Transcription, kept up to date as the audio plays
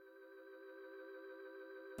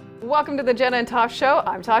Welcome to the Jenna and Tosh Show.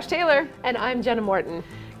 I'm Tosh Taylor. And I'm Jenna Morton.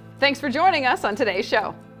 Thanks for joining us on today's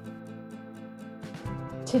show.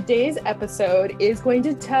 Today's episode is going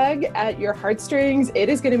to tug at your heartstrings. It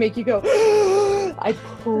is going to make you go, I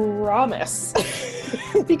promise.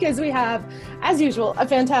 Because we have, as usual, a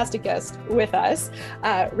fantastic guest with us.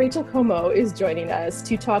 Rachel Como is joining us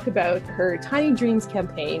to talk about her Tiny Dreams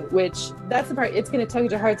campaign, which that's the part, it's going to tug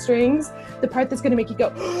at your heartstrings. The part that's going to make you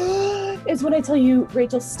go, is when I tell you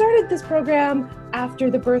Rachel started this program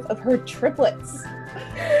after the birth of her triplets.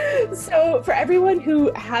 So for everyone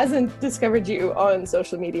who hasn't discovered you on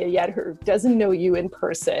social media yet, who doesn't know you in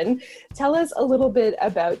person, tell us a little bit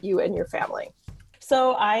about you and your family.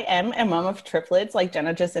 So I am a mom of triplets, like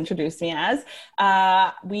Jenna just introduced me as.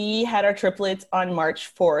 We had our triplets on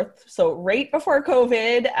March 4th, so right before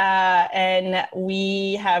COVID, and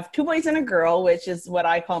we have 2 boys and a girl, which is what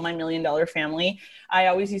I call my $1 million family. I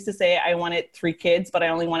always used to say I wanted 3 kids, but I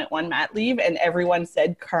only wanted 1 mat leave, and everyone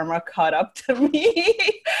said karma caught up to me.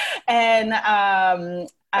 And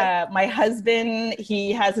my husband,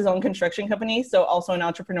 he has his own construction company, so also an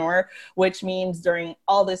entrepreneur, which means during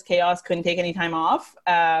all this chaos, couldn't take any time off,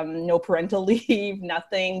 no parental leave,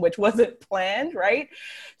 nothing, which wasn't planned, right?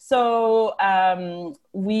 So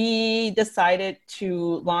we decided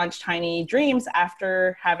to launch Tiny Dreams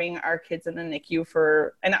after having our kids in the NICU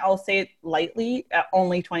for, and I'll say it lightly,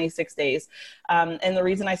 only 26 days. And the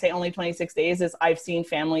reason I say only 26 days is I've seen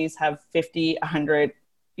families have 50, 100,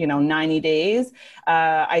 90 days.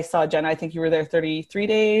 I saw Jenna, I think you were there 33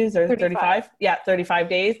 days or 35. Yeah, 35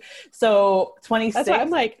 days. So 26. That's why I'm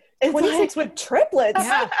like, 26 with triplets.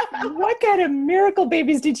 Yeah. What kind of miracle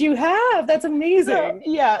babies did you have? That's amazing.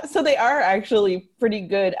 So they are actually pretty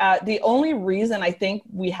good. The only reason I think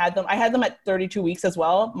I had them at 32 weeks as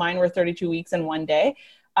well. Mine were 32 weeks and 1 day.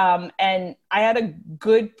 And I had a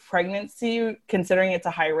good pregnancy considering it's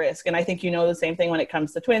a high risk. And I think the same thing when it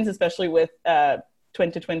comes to twins, especially with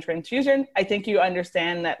twin-to-twin transfusion. I think you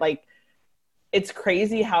understand that, it's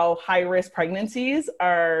crazy how high-risk pregnancies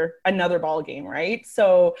are another ballgame, right?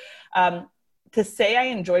 So to say I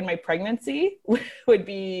enjoyed my pregnancy would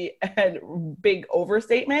be a big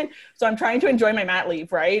overstatement. So I'm trying to enjoy my mat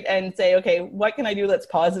leave, right? And say, okay, what can I do that's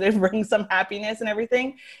positive, bring some happiness and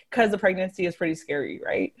everything? Because the pregnancy is pretty scary,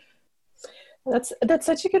 right? That's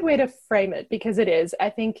such a good way to frame it, because it is. I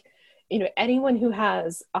think anyone who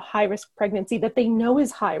has a high-risk pregnancy that they know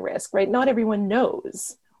is high risk, right? Not everyone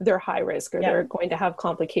knows they're high risk or they're going to have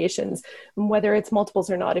complications, whether it's multiples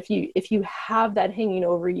or not. If you have that hanging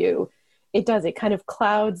over you, it kind of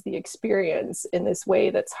clouds the experience in this way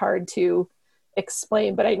that's hard to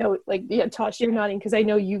explain. But I know, Tosh, you're nodding because I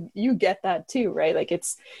know you get that too, right?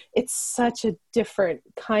 It's such a different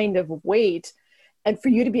kind of weight. And for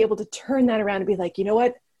you to be able to turn that around and be like, you know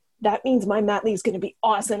what? That means my mat leave is going to be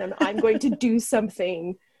awesome and I'm going to do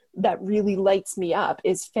something that really lights me up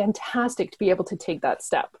is fantastic to be able to take that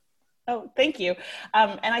step. Oh, thank you.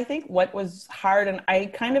 And I think what was hard, and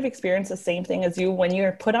I kind of experienced the same thing as you, when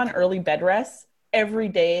you're put on early bed rest every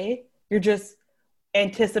day, you're just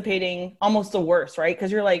anticipating almost the worst, right?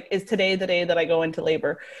 Because you're like, is today the day that I go into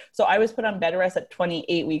labor? So I was put on bed rest at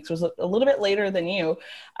 28 weeks, was a little bit later than you.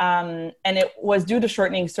 And it was due to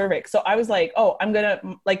shortening cervix. So I was like, oh, I'm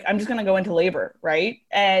just going to go into labor, right?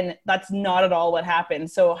 And that's not at all what happened.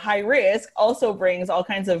 So high risk also brings all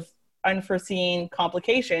kinds of unforeseen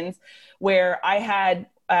complications, where I had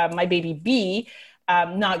my baby B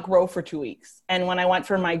not grow for 2 weeks. And when I went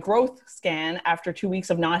for my growth scan after 2 weeks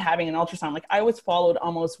of not having an ultrasound, I was followed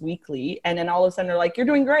almost weekly. And then all of a sudden they're like, you're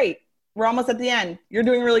doing great. We're almost at the end. You're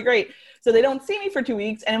doing really great. So they don't see me for 2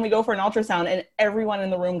 weeks. And then we go for an ultrasound and everyone in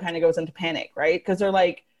the room kind of goes into panic, right? Because they're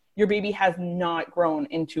like, your baby has not grown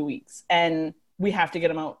in 2 weeks and we have to get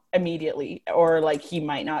him out immediately or he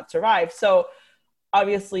might not survive. So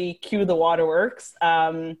obviously cue the waterworks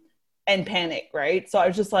and panic, right? So I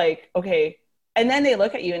was just like, okay. And then they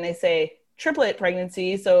look at you and they say, triplet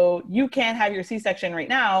pregnancy, so you can't have your C-section right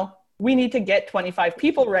now. We need to get 25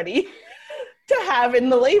 people ready to have in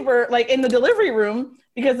the labor, in the delivery room,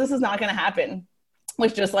 because this is not going to happen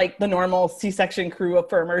with just the normal C-section crew up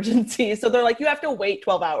for emergency. So they're like, you have to wait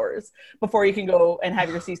 12 hours before you can go and have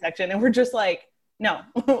your C-section. And we're just like, no,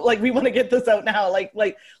 we want to get this out now.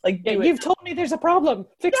 You've told me there's a problem.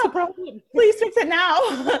 Fix the problem. Please fix it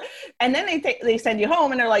now. And then they send you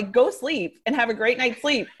home and they're like, go sleep and have a great night's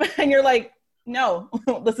sleep. And you're like, no,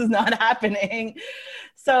 this is not happening.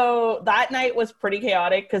 So that night was pretty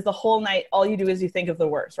chaotic because the whole night, all you do is you think of the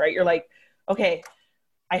worst, right? You're like, okay,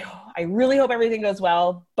 I really hope everything goes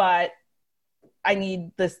well, but I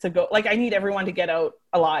need this to go, like, I need everyone to get out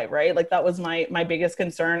alive, right? Like, that was my biggest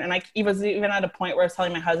concern. And I was even at a point where I was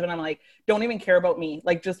telling my husband, I'm like, don't even care about me.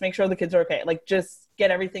 Like, just make sure the kids are okay. Like, just get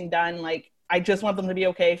everything done. Like, I just want them to be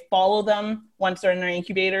okay. Follow them once they're in their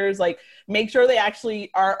incubators. Like, make sure they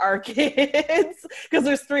actually are our kids, because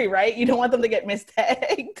there's 3, right? You don't want them to get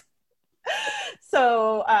mistagged.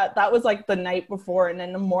 So that was like the night before. And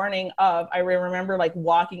then the morning of, I remember like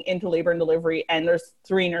walking into labor and delivery, and there's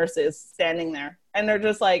 3 nurses standing there, and they're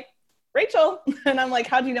just like, Rachel. And I'm like,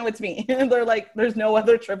 how do you know it's me? And they're like, there's no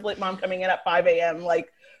other triplet mom coming in at 5 a.m. Like,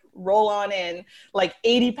 roll on in, like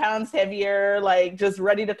 80 pounds heavier, like just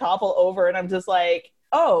ready to topple over. And I'm just like,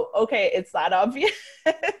 oh, okay, it's that obvious.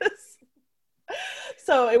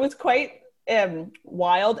 So it was quite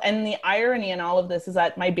wild. And the irony in all of this is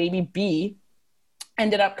that my baby B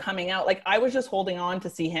ended up coming out. Like, I was just holding on to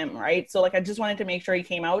see him, right? So like, I just wanted to make sure he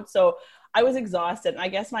came out. So I was exhausted, and I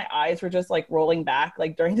guess my eyes were just like rolling back,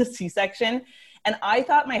 like during the C-section. And I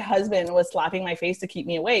thought my husband was slapping my face to keep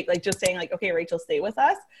me awake, like just saying like, okay, Rachel, stay with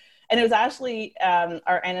us. And it was actually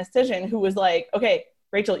our anesthetician who was like, okay,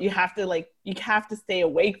 Rachel, you have to stay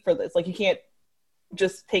awake for this. Like, you can't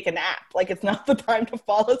just take a nap. Like, it's not the time to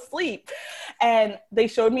fall asleep. And they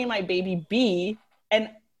showed me my baby B, and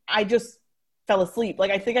I just fell asleep. Like,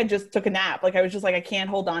 I think I just took a nap. Like, I was just like, I can't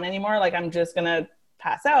hold on anymore. Like, I'm just going to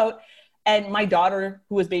pass out. And my daughter,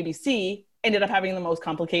 who was baby C, ended up having the most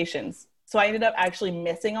complications. So I ended up actually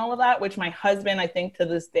missing all of that, which my husband, I think to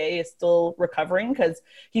this day, is still recovering, because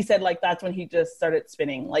he said like that's when he just started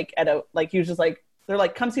spinning, like he was just like, they're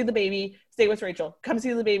like, come see the baby, stay with Rachel, come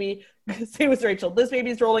see the baby, stay with Rachel. This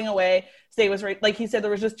baby's rolling away, stay with Rachel. Like, he said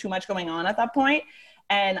there was just too much going on at that point.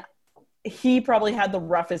 And he probably had the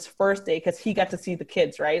roughest first day, because he got to see the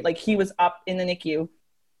kids, right? Like, he was up in the NICU.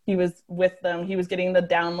 He was with them. He was getting the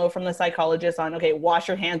download from the psychologist on, okay, wash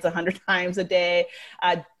your hands 100 times a day.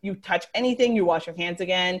 You touch anything, you wash your hands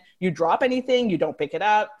again. You drop anything, you don't pick it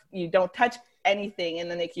up. You don't touch anything in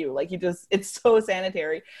the NICU. Like, it's so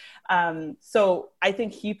sanitary. So I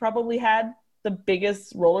think he probably had the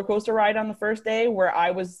biggest roller coaster ride on the first day, where I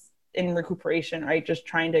was in recuperation, right? Just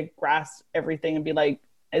trying to grasp everything and be like,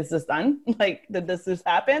 is this done? Like, did this just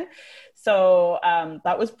happen? So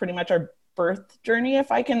that was pretty much our birth journey. If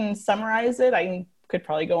I can summarize it, I could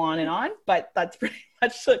probably go on and on, but that's pretty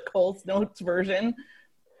much the Cole's Notes version.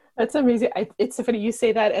 That's amazing. It's so funny you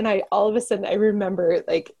say that, and all of a sudden I remember,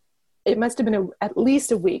 like, it must have been at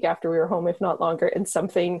least a week after we were home, if not longer, and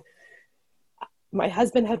my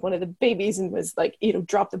husband had one of the babies and was like,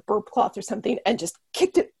 dropped the burp cloth or something and just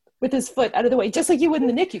kicked it with his foot out of the way, just like you would in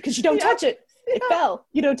the NICU, because you don't touch it. It fell.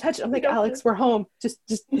 You don't touch it. I'm like, Alex, we're home. Just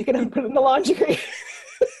pick it up and put it in the laundry.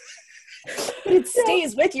 But it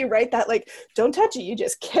stays with you, right? That, like, don't touch it. You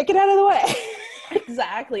just kick it out of the way.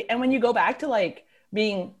 Exactly. And when you go back to like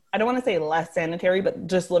being, I don't want to say less sanitary, but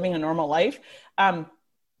just living a normal life,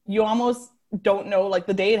 you almost don't know, like,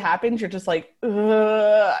 the day it happens, you're just like,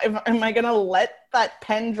 am I going to let that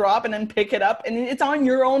pen drop and then pick it up? And it's on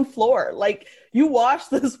your own floor. Like, you wash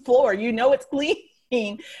this floor, it's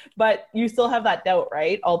clean, but you still have that doubt,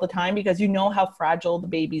 right? All the time, because you know how fragile the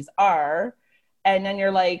babies are. And then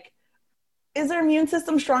you're like, is their immune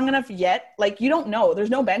system strong enough yet? Like, you don't know. There's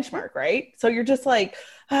no benchmark, right? So you're just like,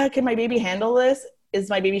 can my baby handle this? Is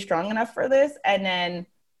my baby strong enough for this? And then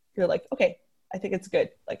you're like, okay, I think it's good.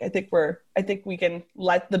 Like, I think we can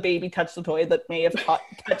let the baby touch the toy that may have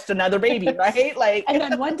touched another baby, right? Like, and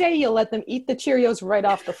then one day you'll let them eat the Cheerios right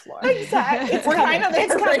off the floor. Exactly. We're kind of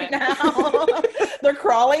there right now. They're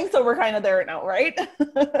crawling, so we're kind of there now, right?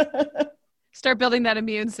 Start building that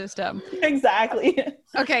immune system. Exactly.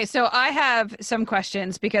 Okay, so I have some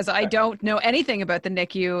questions because I don't know anything about the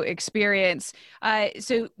NICU experience.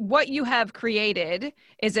 So what you have created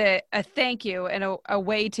is a thank you and a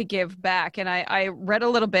way to give back. And I read a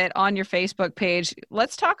little bit on your Facebook page.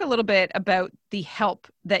 Let's talk a little bit about the help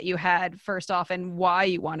that you had first off and why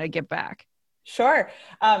you want to give back. Sure.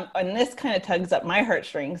 And this kind of tugs at my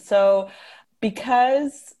heartstrings. So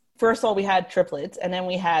because first of all, we had triplets, and then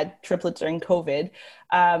we had triplets during COVID.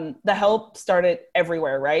 The help started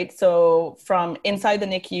everywhere, right? So from inside the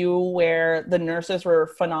NICU, where the nurses were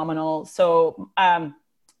phenomenal. So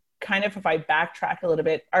kind of, if I backtrack a little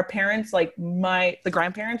bit, our parents, like the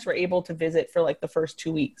grandparents, were able to visit for like the first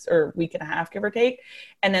 2 weeks or week and a half, give or take.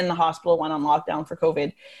 And then the hospital went on lockdown for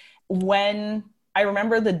COVID. When I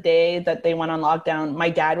remember the day that they went on lockdown, my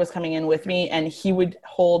dad was coming in with me, and he would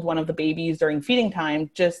hold one of the babies during feeding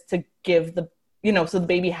time just to give so the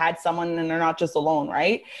baby had someone and they're not just alone,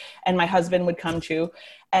 right? And my husband would come too.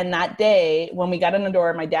 And that day when we got in the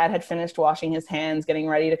door, my dad had finished washing his hands, getting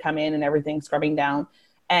ready to come in and everything, scrubbing down.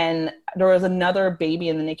 And there was another baby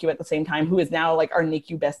in the NICU at the same time who is now like our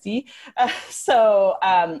NICU bestie. So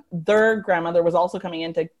their grandmother was also coming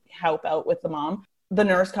in to help out with the mom. The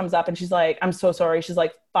nurse comes up and she's like, I'm so sorry. She's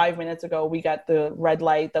like, 5 minutes ago, we got the red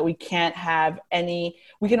light that we can't have any,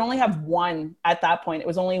 we can only have one at that point. It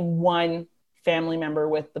was only one family member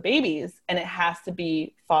with the babies, and it has to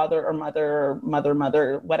be father or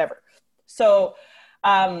mother, whatever. So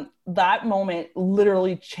that moment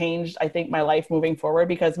literally changed, I think, my life moving forward,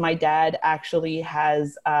 because my dad actually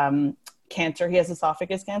has cancer. He has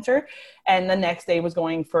esophagus cancer. And the next day was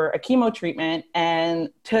going for a chemo treatment. And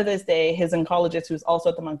to this day, his oncologist, who's also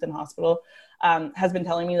at the Moncton Hospital, has been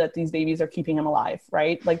telling me that these babies are keeping him alive,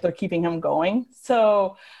 right? Like they're keeping him going.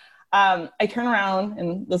 So I turn around,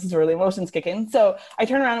 and this is where the emotions kick in. So I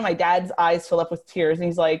turn around and my dad's eyes fill up with tears, and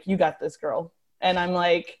he's like, you got this, girl. And I'm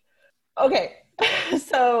like, okay.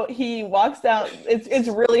 So he walks down. It's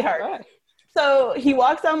really hard. So he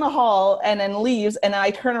walks down the hall and then leaves. And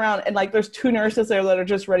I turn around and like, there's two nurses there that are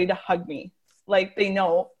just ready to hug me. Like they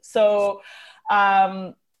know. So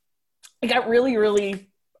it got really, really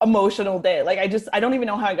emotional day. Like I don't even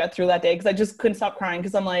know how I got through that day, because I just couldn't stop crying,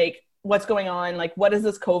 because I'm like, what's going on? Like, what is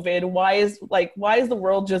this COVID? Why is the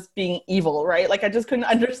world just being evil? Right? Like I just couldn't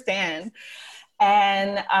understand.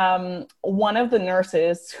 And one of the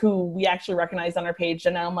nurses who we actually recognized on our page,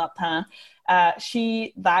 Janelle Moncton,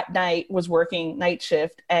 she that night was working night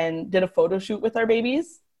shift and did a photo shoot with our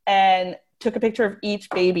babies and took a picture of each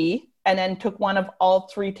baby and then took one of all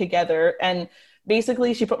three together. And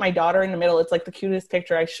basically she put my daughter in the middle. It's like the cutest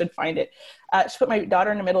picture. I should find it. She put my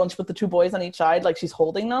daughter in the middle and she put the two boys on each side, like she's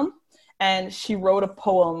holding them. And she wrote a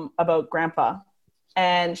poem about grandpa,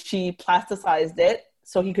 and she plasticized it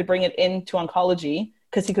so he could bring it into oncology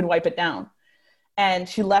because he could wipe it down. And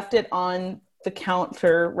she left it on the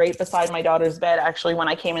counter right beside my daughter's bed, actually, when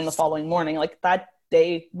I came in the following morning. Like that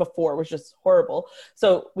day before was just horrible.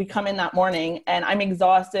 So we come in that morning and I'm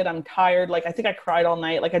exhausted. I'm tired. Like I think I cried all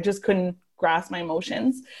night. Like I just couldn't grasp my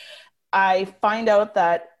emotions. I find out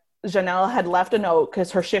that Janelle had left a note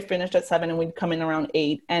because her shift finished at 7 and we'd come in around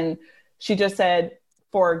 8. And she just said,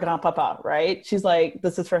 for grandpapa, right? She's like,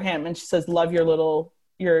 this is for him. And she says, love your little,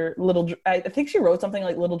 I think she wrote something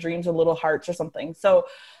like little dreams or little hearts or something. So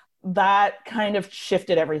that kind of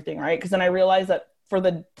shifted everything, right? Because then I realized that for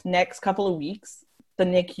the next couple of weeks, the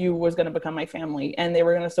NICU was going to become my family and they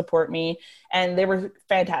were going to support me, and they were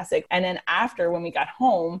fantastic. And then after, when we got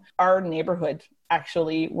home, our neighborhood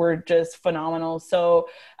actually were just phenomenal. So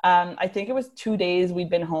I think it was 2 days we'd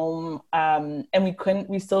been home, and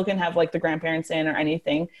we still couldn't have like the grandparents in or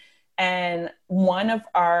anything. And one of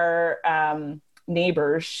our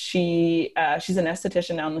neighbors, she's an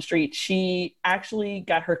esthetician down the street. She actually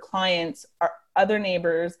got her clients, our other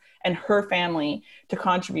neighbors and her family, to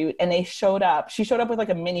contribute. And they showed up. She showed up with like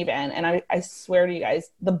a minivan. And I swear to you guys,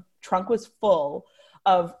 the trunk was full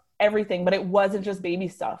of everything, but it wasn't just baby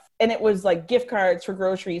stuff. And it was like gift cards for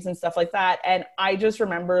groceries and stuff like that. And I just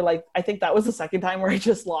remember, like, I think that was the second time where I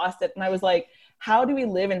just lost it. And I was like, how do we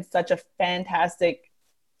live in such a fantastic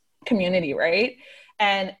community, right?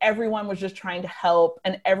 And everyone was just trying to help,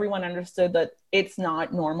 and everyone understood that it's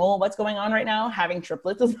not normal what's going on right now. Having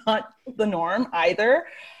triplets is not the norm either.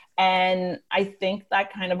 And I think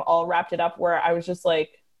that kind of all wrapped it up, where I was just like,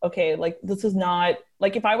 okay, like this is not,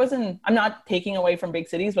 like if I was in, I'm not taking away from big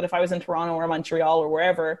cities, but if I was in Toronto or Montreal or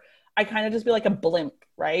wherever, I kind of just be like a blimp,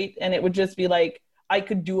 right? And it would just be like, I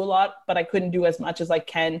could do a lot, but I couldn't do as much as I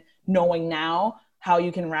can, knowing now how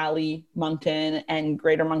you can rally Moncton and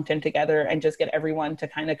Greater Moncton together and just get everyone to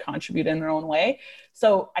kind of contribute in their own way.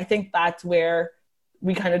 So I think that's where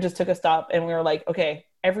we kind of just took a stop and we were like, okay,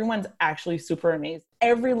 everyone's actually super amazing.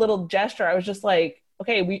 Every little gesture, I was just like,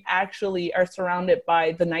 okay, we actually are surrounded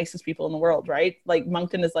by the nicest people in the world, right? Like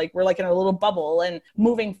Moncton is like, we're like in a little bubble. And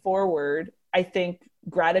moving forward, I think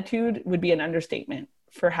gratitude would be an understatement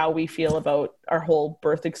for how we feel about our whole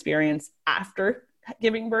birth experience after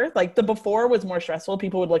giving birth. Like the before was more stressful.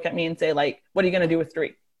 People would look at me and say like, what are you going to do with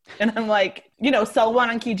 3? And I'm like, sell one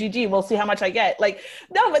on Kijiji. We'll see how much I get. Like,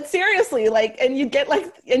 no, but seriously, like, and you get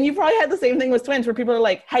like, and you probably had the same thing with twins where people are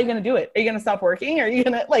like, how are you going to do it? Are you going to stop working? Are you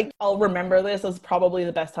going to like, I'll remember this as probably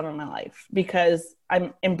the best time of my life, because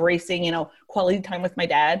I'm embracing, quality time with my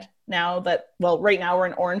dad now that, well, right now we're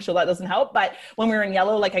in orange, so that doesn't help. But when we were in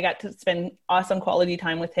yellow, like I got to spend awesome quality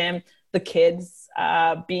time with him, the kids,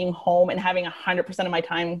 being home and having 100% of my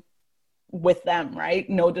time with them, right?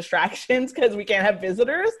 No distractions because we can't have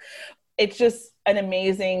visitors. It's just an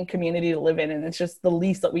amazing community to live in. And it's just the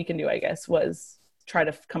least that we can do, I guess, was try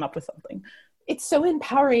to come up with something. It's so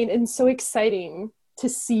empowering and so exciting to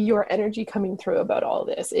see your energy coming through about all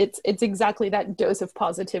this. It's exactly that dose of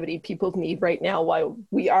positivity people need right now while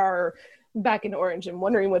we are back in orange and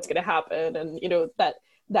wondering what's going to happen. And, you know,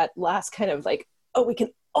 that last kind of like, oh, we can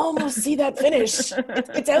almost see that finish.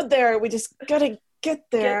 It's out there. We just got to get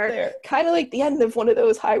there. Kind of like the end of one of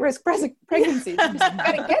those high-risk pregnancies. You just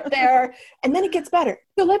got to get there, and then it gets better.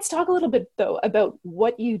 So let's talk a little bit, though, about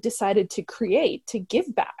what you decided to create to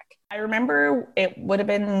give back. I remember it would have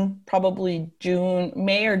been probably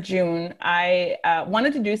May or June. I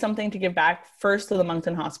wanted to do something to give back first to the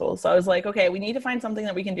Moncton Hospital. So I was like, okay, we need to find something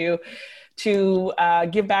that we can do to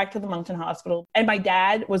give back to the Moncton Hospital. And my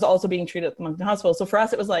dad was also being treated at the Moncton Hospital. So for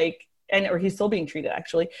us, it was like, or he's still being treated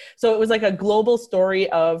actually. So it was like a global story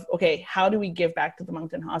of, okay, how do we give back to the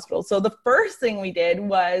Moncton Hospital? So the first thing we did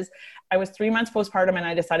was I was 3 months postpartum and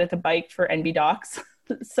I decided to bike for NB Docs.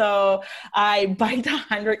 So I biked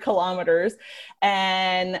 100 kilometers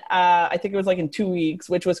and I think it was like in 2 weeks,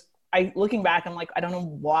 which was, looking back, I'm like, I don't know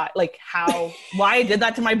why I did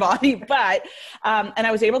that to my body, but, and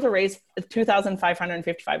I was able to raise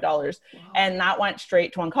 $2,555 wow. And that went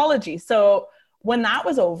straight to oncology. So when that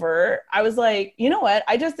was over, I was like, you know what?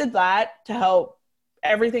 I just did that to help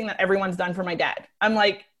everything that everyone's done for my dad. I'm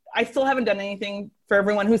like, I still haven't done anything for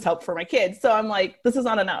everyone who's helped for my kids. So I'm like, this is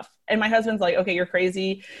not enough. And my husband's like, okay, you're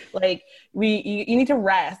crazy. Like you need to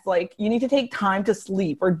rest. Like you need to take time to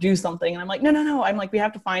sleep or do something. And I'm like, no. I'm like, we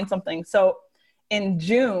have to find something. So in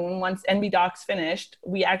June, once NB Docs finished,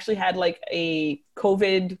 we actually had like a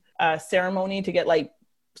COVID ceremony to get like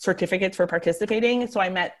certificates for participating. So I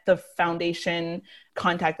met the foundation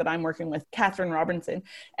contact that I'm working with, Catherine Robinson.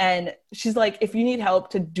 And she's like, if you need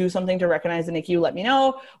help to do something to recognize the NICU, let me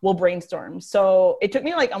know. We'll brainstorm. So it took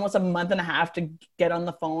me like almost a month and a half to get on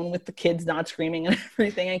the phone with the kids not screaming and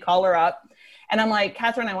everything and call her up. And I'm like,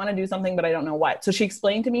 Catherine, I want to do something, but I don't know what. So she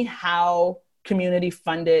explained to me how community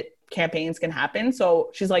funded campaigns can happen.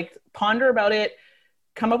 So she's like, ponder about it,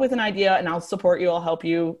 come up with an idea and I'll support you. I'll help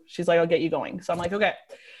you. She's like, I'll get you going. So I'm like, okay.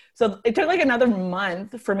 So it took like another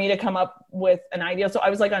month for me to come up with an idea. So I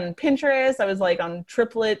was like on Pinterest. I was like on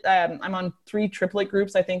Triplet. I'm on 3 Triplet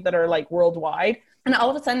groups, I think, that are like worldwide. And all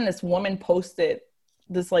of a sudden this woman posted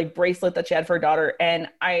this like bracelet that she had for her daughter. And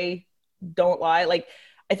I don't lie. Like,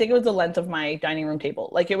 I think it was the length of my dining room table.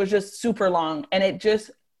 Like it was just super long and it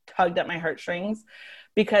just tugged at my heartstrings.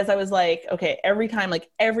 Because I was like, okay, every time, like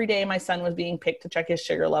every day my son was being picked to check his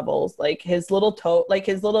sugar levels, like his little toe, like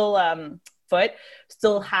his little foot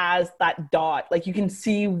still has that dot. Like you can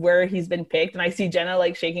see where he's been picked. And I see Jenna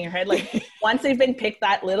like shaking her head. Like once they've been picked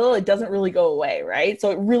that little, it doesn't really go away, right?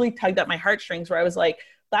 So it really tugged at my heartstrings where I was like,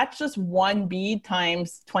 that's just one bead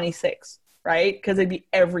times 26, right? Because it'd be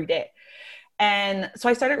every day. And so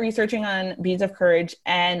I started researching on beads of courage.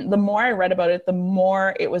 And the more I read about it, the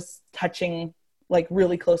more it was touching like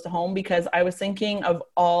really close to home, because I was thinking of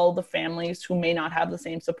all the families who may not have the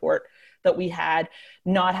same support that we had,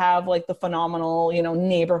 not have like the phenomenal, you know,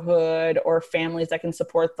 neighborhood or families that can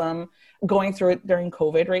support them going through it during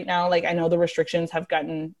COVID right now. Like I know the restrictions have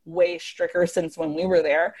gotten way stricter since when we were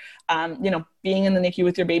there. You know, being in the NICU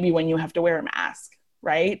with your baby when you have to wear a mask,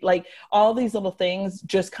 right? Like all these little things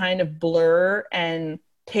just kind of blur and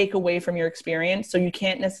take away from your experience. So you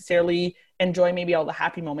can't necessarily enjoy maybe all the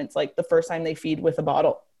happy moments, like the first time they feed with a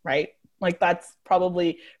bottle, right? Like that's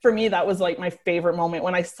probably, for me, that was like my favorite moment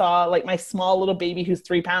when I saw like my small little baby who's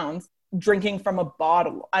 3 pounds drinking from a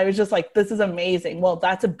bottle. I was just like, this is amazing. Well,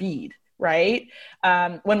 that's a bead, right?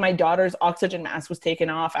 When my daughter's oxygen mask was taken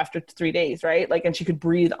off after 3 days, right? Like, and she could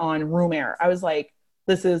breathe on room air. I was like,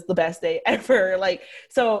 this is the best day ever. Like,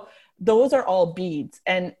 so those are all beads.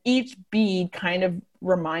 And each bead kind of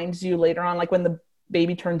reminds you later on, like when the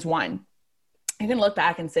baby turns 1, you can look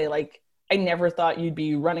back and say like, I never thought you'd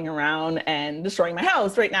be running around and destroying my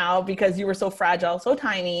house right now because you were so fragile, so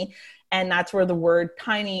tiny. And that's where the word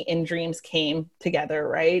tiny in dreams came together,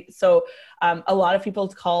 right? So a lot of people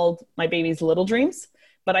called my babies little dreams,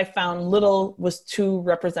 but I found little was too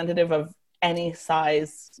representative of any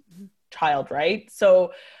size child, right?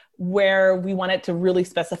 So where we wanted to really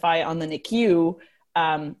specify on the NICU,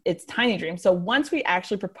 it's tiny dreams. So once we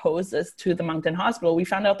actually proposed this to the Moncton Hospital, we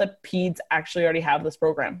found out that PEDS actually already have this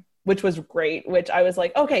program, which was great, which I was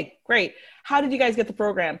like, okay, great. How did you guys get the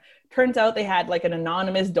program? Turns out they had like an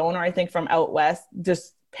anonymous donor, I think from out West,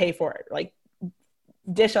 just pay for it, like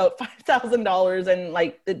dish out $5,000. And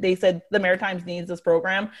like they said, the Maritimes needs this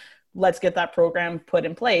program. Let's get that program put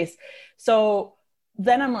in place. So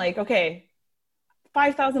then I'm like, okay,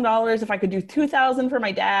 $5,000, if I could do $2,000 for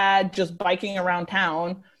my dad, just biking around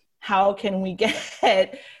town, how can we get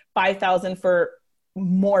 $5,000 for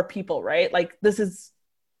more people, right? Like this is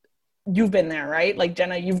you've been there, right? Like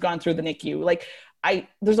Jenna, you've gone through the NICU. Like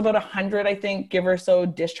there's about 100, I think, give or so,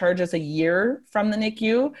 discharges a year from the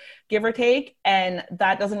NICU, give or take. And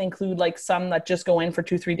that doesn't include like some that just go in for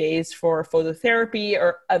 2-3 days for phototherapy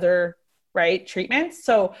or other, right, treatments.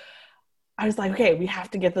 So I was like, okay, we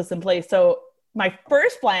have to get this in place. So my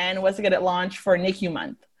first plan was to get it launched for NICU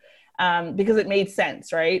month. Because it made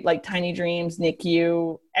sense, right? Like Tiny Dreams,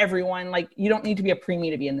 NICU, everyone, like you don't need to be a preemie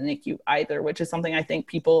to be in the NICU either, which is something I think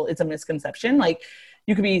it's a misconception. Like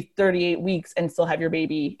you could be 38 weeks and still have your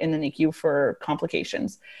baby in the NICU for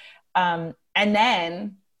complications. And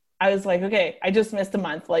then I was like, okay, I just missed a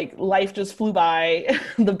month. Like life just flew by.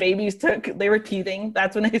 The babies they were teething.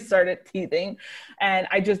 That's when they started teething. And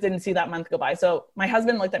I just didn't see that month go by. So my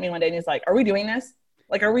husband looked at me one day and he's like, are we doing this?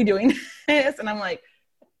 Like, are we doing this? And I'm like,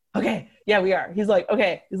 okay, yeah, we are. He's like,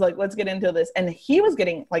 okay. He's like, let's get into this. And he was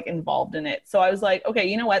getting like involved in it. So I was like, okay,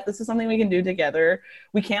 you know what? This is something we can do together.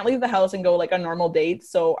 We can't leave the house and go like on normal dates.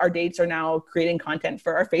 So our dates are now creating content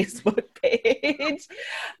for our Facebook page.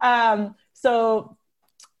 So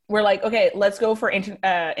we're like, okay, let's go for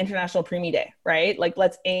International Preemie Day, right? Like,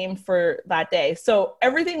 let's aim for that day. So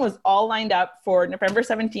everything was all lined up for November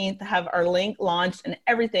 17th to have our link launched and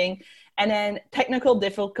everything. And then technical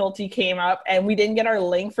difficulty came up and we didn't get our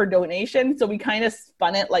link for donation. So we kind of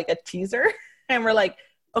spun it like a teaser and we're like,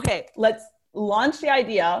 okay, let's launch the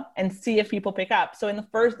idea and see if people pick up. So in the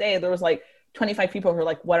first day, there was like 25 people who were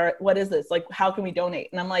like, what is this? Like, how can we donate?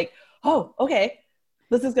 And I'm like, oh, okay,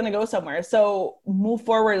 this is going to go somewhere. So move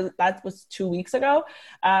forward. That was 2 weeks ago.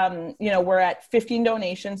 We're at 15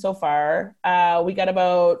 donations so far. We got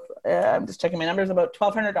about, I'm just checking my numbers, about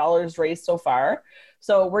 $1,200 raised so far.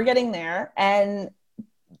 So we're getting there. And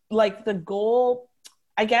like the goal,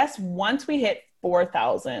 I guess, once we hit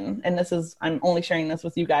 4,000, and I'm only sharing this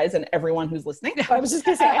with you guys and everyone who's listening. I was just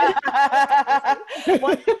going to say,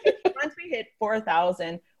 once we hit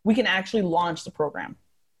 4,000, we can actually launch the program.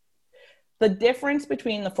 The difference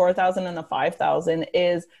between the 4,000 and the 5,000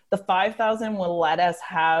 is the 5,000 will let us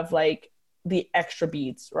have like the extra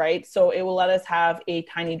beads, right? So it will let us have a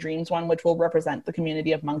Tiny Dreams one, which will represent the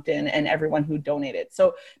community of Moncton and everyone who donated.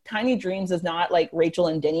 So Tiny Dreams is not like Rachel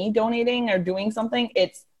and Denny donating or doing something.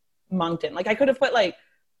 It's Moncton. Like I could have put like,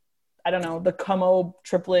 I don't know, the Como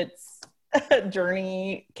Triplets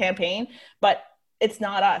journey campaign, but it's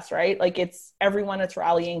not us, right? Like it's everyone that's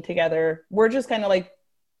rallying together. We're just kind of like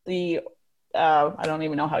the, I don't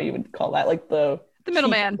even know how you would call that, like the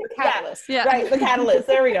middleman. The catalyst. Yeah. Right, the catalyst.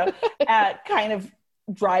 There we go. Kind of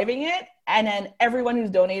driving it. And then everyone who's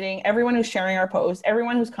donating, everyone who's sharing our post,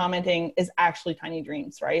 everyone who's commenting is actually Tiny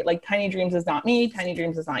Dreams, right? Like Tiny Dreams is not me, Tiny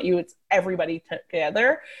Dreams is not you, it's everybody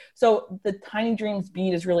together. So the Tiny Dreams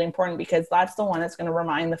beat is really important because that's the one that's going to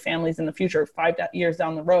remind the families in the future, 5 years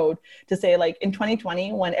down the road, to say like in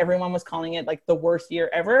 2020, when everyone was calling it like the worst year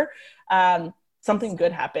ever, something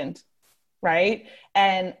good happened. Right.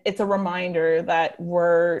 And it's a reminder that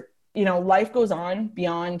life goes on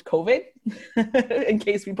beyond COVID, in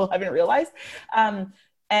case people haven't realized.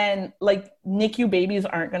 And like NICU babies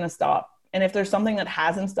aren't going to stop. And if there's something that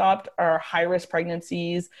hasn't stopped are high-risk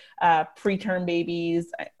pregnancies, preterm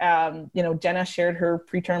babies. Jenna shared her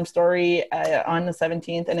preterm story on the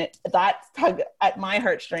 17th, and that tugged at my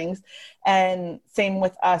heartstrings. And same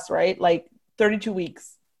with us, right? Like 32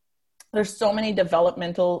 weeks. There's so many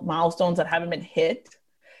developmental milestones that haven't been hit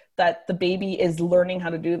that the baby is learning how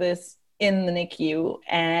to do this in the NICU.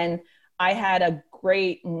 And I had a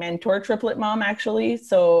great mentor triplet mom, actually.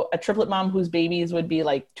 So a triplet mom whose babies would be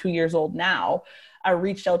like 2 years old now,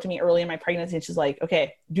 reached out to me early in my pregnancy. And she's like,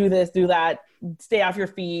 okay, do this, do that, stay off your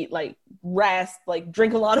feet, like rest, like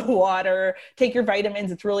drink a lot of water, take your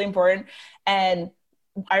vitamins. It's really important. And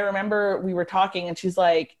I remember we were talking and she's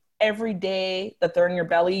like, every day that they're in your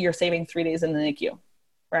belly, you're saving 3 days in the NICU,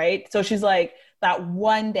 right? So she's like, that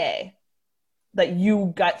one day that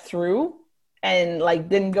you got through and like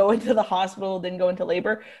didn't go into the hospital, didn't go into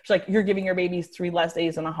labor, she's like, you're giving your babies 3 less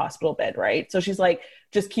days in a hospital bed, right? So she's like,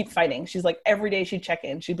 just keep fighting. She's like, every day she'd check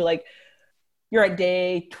in. She'd be like, you're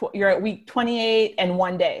at week 28 and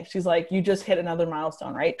 1 day. She's like, you just hit another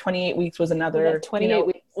milestone, right? 28 weeks was another 28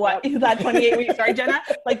 weeks. What is that 28 weeks, right, Jenna?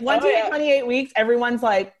 Like once you hit 28 weeks, everyone's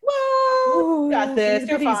like, whoa, got this,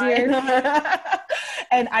 you're fine.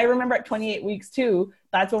 And I remember at 28 weeks too,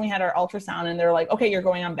 that's when we had our ultrasound and they're like, okay, you're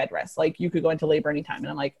going on bed rest. Like you could go into labor anytime. And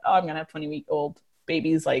I'm like, oh, I'm going to have 20-week-old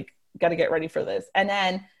babies. Like, got to get ready for this. And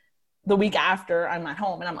then the week after I'm at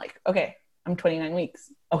home and I'm like, okay, I'm 29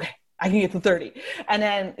 weeks. Okay. I can get to 30. And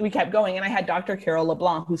then we kept going. And I had Dr. Carol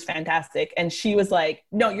LeBlanc, who's fantastic. And she was like,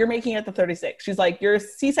 no, you're making it to 36. She's like, your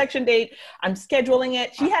C-section date, I'm scheduling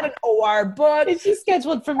it. She had an OR book. And she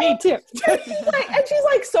scheduled for me too. And she's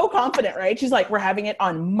like so confident, right? She's like, we're having it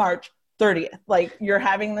on March 30th. Like, you're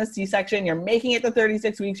having this C-section, you're making it to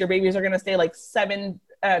 36 weeks. Your babies are going to stay like 7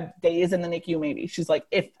 days in the NICU, maybe. She's like,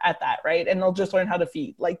 if at that, right? And they'll just learn how to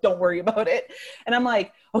feed. Like, don't worry about it. And I'm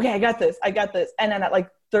like, okay, I got this. And then at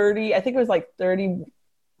like 30, I think it was like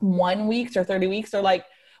 31 weeks or 30 weeks, they're like,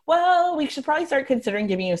 well, we should probably start considering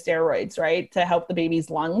giving you steroids, right? To help the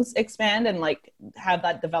baby's lungs expand and like have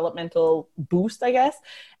that developmental boost, I guess.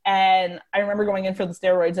 And I remember going in for the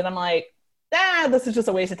steroids and I'm like, this is just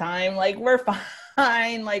a waste of time. Like, we're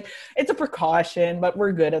fine. Like, it's a precaution, but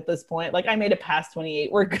we're good at this point. Like, I made it past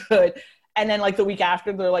 28. We're good. And then like the week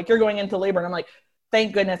after, they're like, you're going into labor. And I'm like,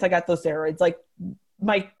 thank goodness I got those steroids. Like,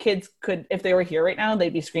 my kids could, if they were here right now,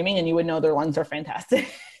 they'd be screaming and you would know their lungs are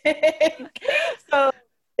fantastic. So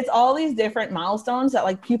it's all these different milestones that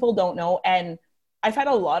like people don't know. And I've had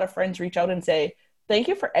a lot of friends reach out and say, thank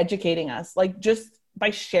you for educating us. Like, just by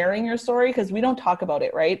sharing your story, because we don't talk about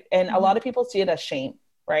it, right? And a lot of people see it as shame,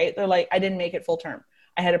 right? They're like, I didn't make it full term.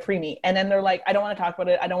 I had a preemie. And then they're like, I don't want to talk about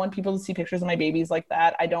it. I don't want people to see pictures of my babies like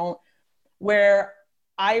that. Where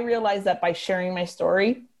I realized that by sharing my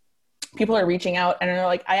story, people are reaching out and they're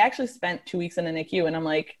like, I actually spent 2 weeks in a NICU. And I'm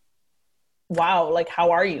like, wow, like,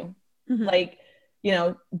 how are you? Mm-hmm. Like, you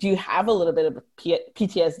know, do you have a little bit of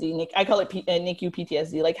PTSD? I call it NICU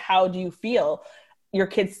PTSD. Like, how do you feel? Your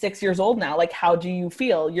kid's 6 years old now. Like, how do you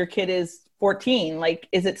feel? Your kid is 14. Like,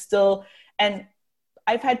 is it still? And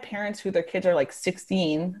I've had parents who their kids are like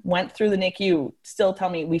 16, went through the NICU, still tell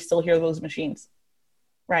me we still hear those machines,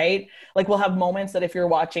 right? Like, we'll have moments that if you're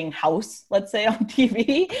watching House, let's say on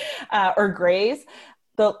TV or Grey's,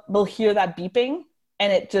 they'll hear that beeping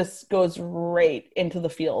and it just goes right into the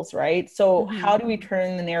feels, right? So how do we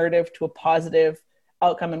turn the narrative to a positive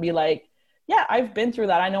outcome and be like, yeah, I've been through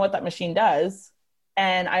that. I know what that machine does.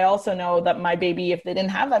 And I also know that my baby, if they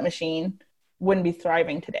didn't have that machine, wouldn't be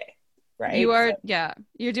thriving today. Right.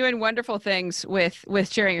 You're doing wonderful things with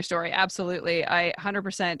sharing your story. Absolutely. I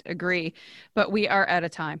 100% agree, but we are out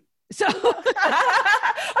of time. So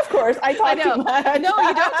of course I talk too much. No,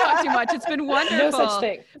 you don't talk too much. It's been wonderful. No such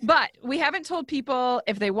thing. But we haven't told people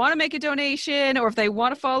if they want to make a donation or if they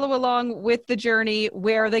want to follow along with the journey,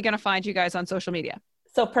 where are they going to find you guys on social media?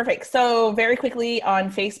 So perfect. So very quickly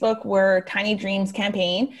on Facebook, we're Tiny Dreams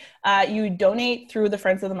Campaign. You donate through the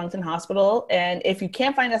Friends of the Moncton Hospital. And if you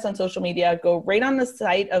can't find us on social media, go right on the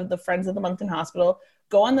site of the Friends of the Moncton Hospital,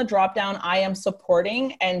 go on the drop down, I am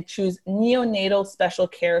supporting, and choose Neonatal Special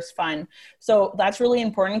Cares Fund. So that's really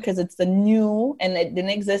important because it's the new, and it didn't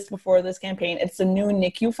exist before this campaign, it's the new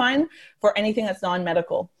NICU fund for anything that's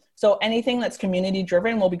non-medical. So anything that's community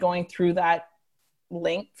driven will be going through that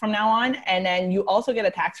link from now on. And then you also get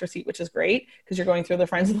a tax receipt, which is great because you're going through the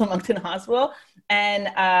Friends of the Moncton Hospital,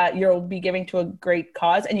 and you'll be giving to a great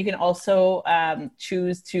cause. And you can also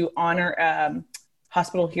choose to honor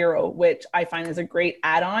Hospital Hero, which I find is a great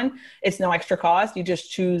add-on. It's no extra cost. You just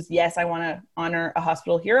choose, yes, I want to honor a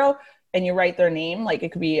Hospital Hero, and you write their name. Like,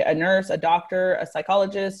 it could be a nurse, a doctor, a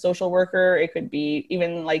psychologist, social worker. It could be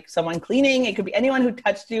even like someone cleaning. It could be anyone who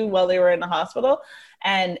touched you while they were in the hospital.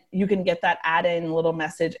 And you can get that add-in little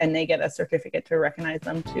message, and they get a certificate to recognize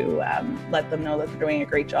them, to let them know that they're doing a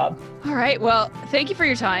great job. All right. Well, thank you for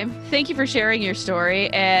your time. Thank you for sharing your story.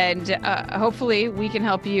 And hopefully we can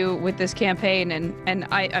help you with this campaign. And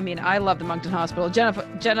I mean, I love the Moncton Hospital.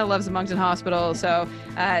 Jenna loves the Moncton Hospital. So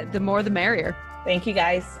the more the merrier. Thank you,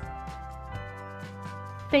 guys.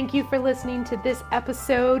 Thank you for listening to this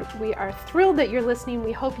episode. We are thrilled that you're listening.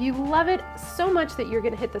 We hope you love it so much that you're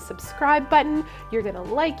going to hit the subscribe button. You're going to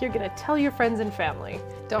like, you're going to tell your friends and family.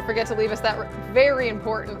 Don't forget to leave us that very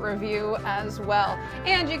important review as well.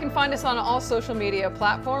 And you can find us on all social media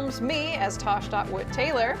platforms, me as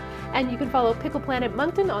Tosh.Wood-Taylor. And you can follow Pickle Planet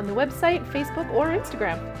Moncton on the website, Facebook, or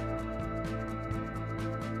Instagram.